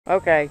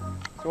Okay,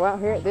 so out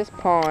here at this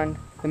pond,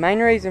 the main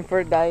reason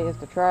for today is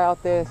to try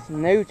out this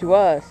new to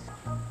us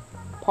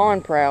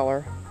pond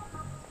prowler.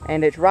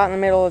 And it's right in the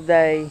middle of the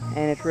day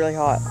and it's really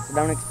hot, so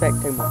don't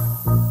expect too much.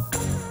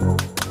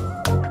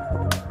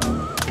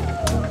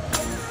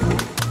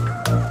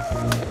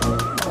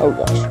 Oh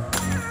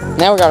gosh.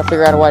 Now we gotta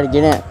figure out a way to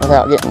get in it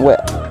without getting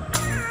wet.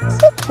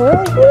 This looks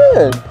really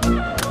good.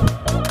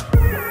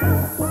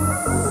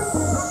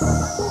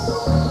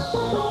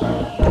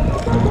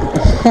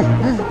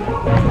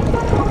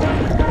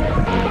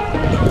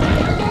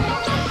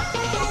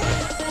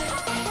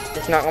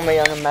 It's not gonna be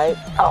on the mate.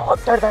 Oh, look,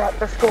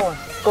 they're schooling.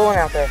 Schooling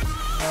out there.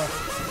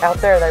 Out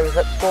there, they was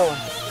up schooling.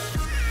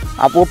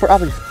 I will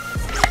probably.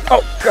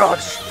 Oh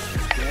gosh,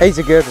 he's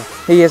a good one.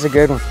 He is a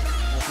good one.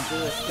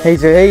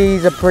 He's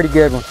a pretty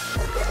good one.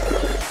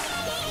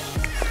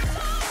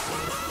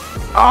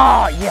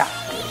 Oh yeah.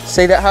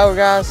 See that hoe,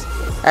 guys?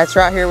 That's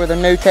right here where the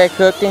new tech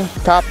hooked him.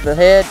 Top of the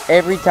head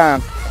every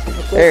time.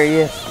 There he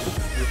is.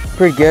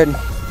 Pretty good.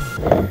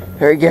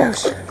 There he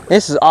goes.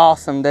 This is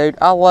awesome, dude.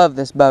 I love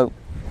this boat.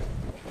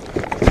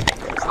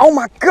 Oh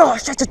my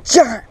gosh, that's a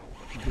giant.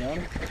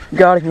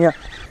 Got him, yeah.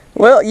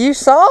 Well, you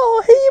saw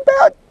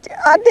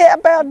I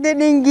about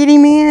didn't even get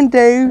him in,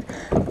 dude.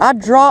 I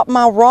dropped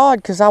my rod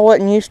because I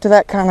wasn't used to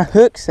that kind of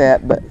hook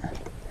set, but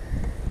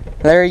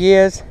there he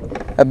is.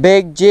 A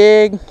big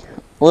jig,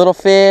 little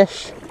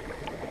fish.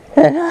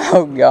 And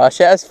oh gosh,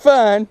 that's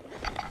fun.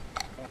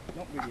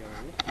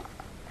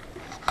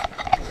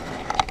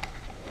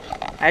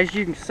 As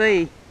you can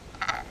see,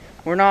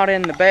 we're not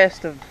in the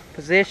best of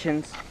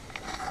positions.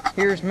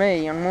 Here's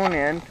me on one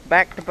end,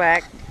 back to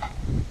back,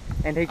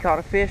 and he caught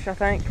a fish, I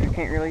think. I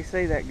can't really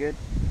see that good.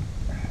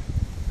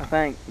 I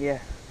think, yeah.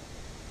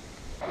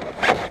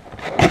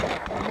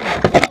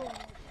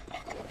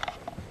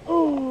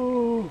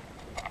 Oh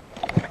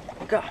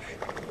gosh.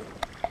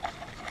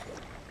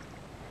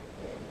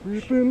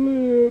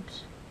 Ripping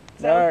lips.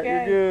 Alright,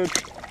 Okay. you're good.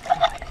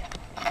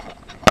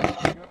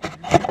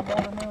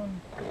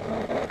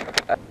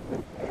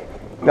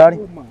 Got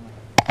him.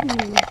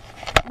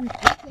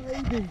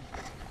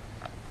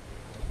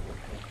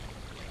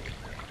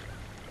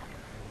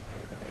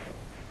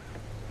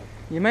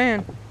 Yeah,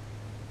 man.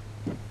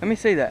 Let me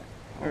see that.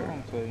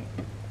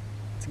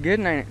 It's good,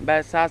 ain't it?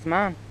 About the size of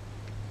mine.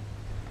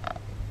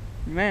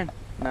 Man.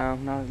 No,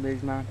 not as big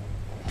as mine.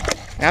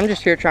 I'm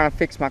just here trying to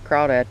fix my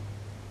crawdad.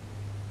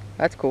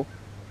 That's cool.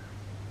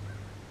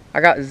 I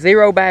got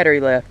 0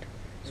 battery left.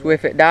 So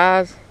if it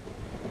dies,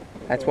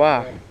 that's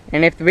why.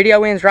 And if the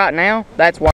video ends right now, that's why.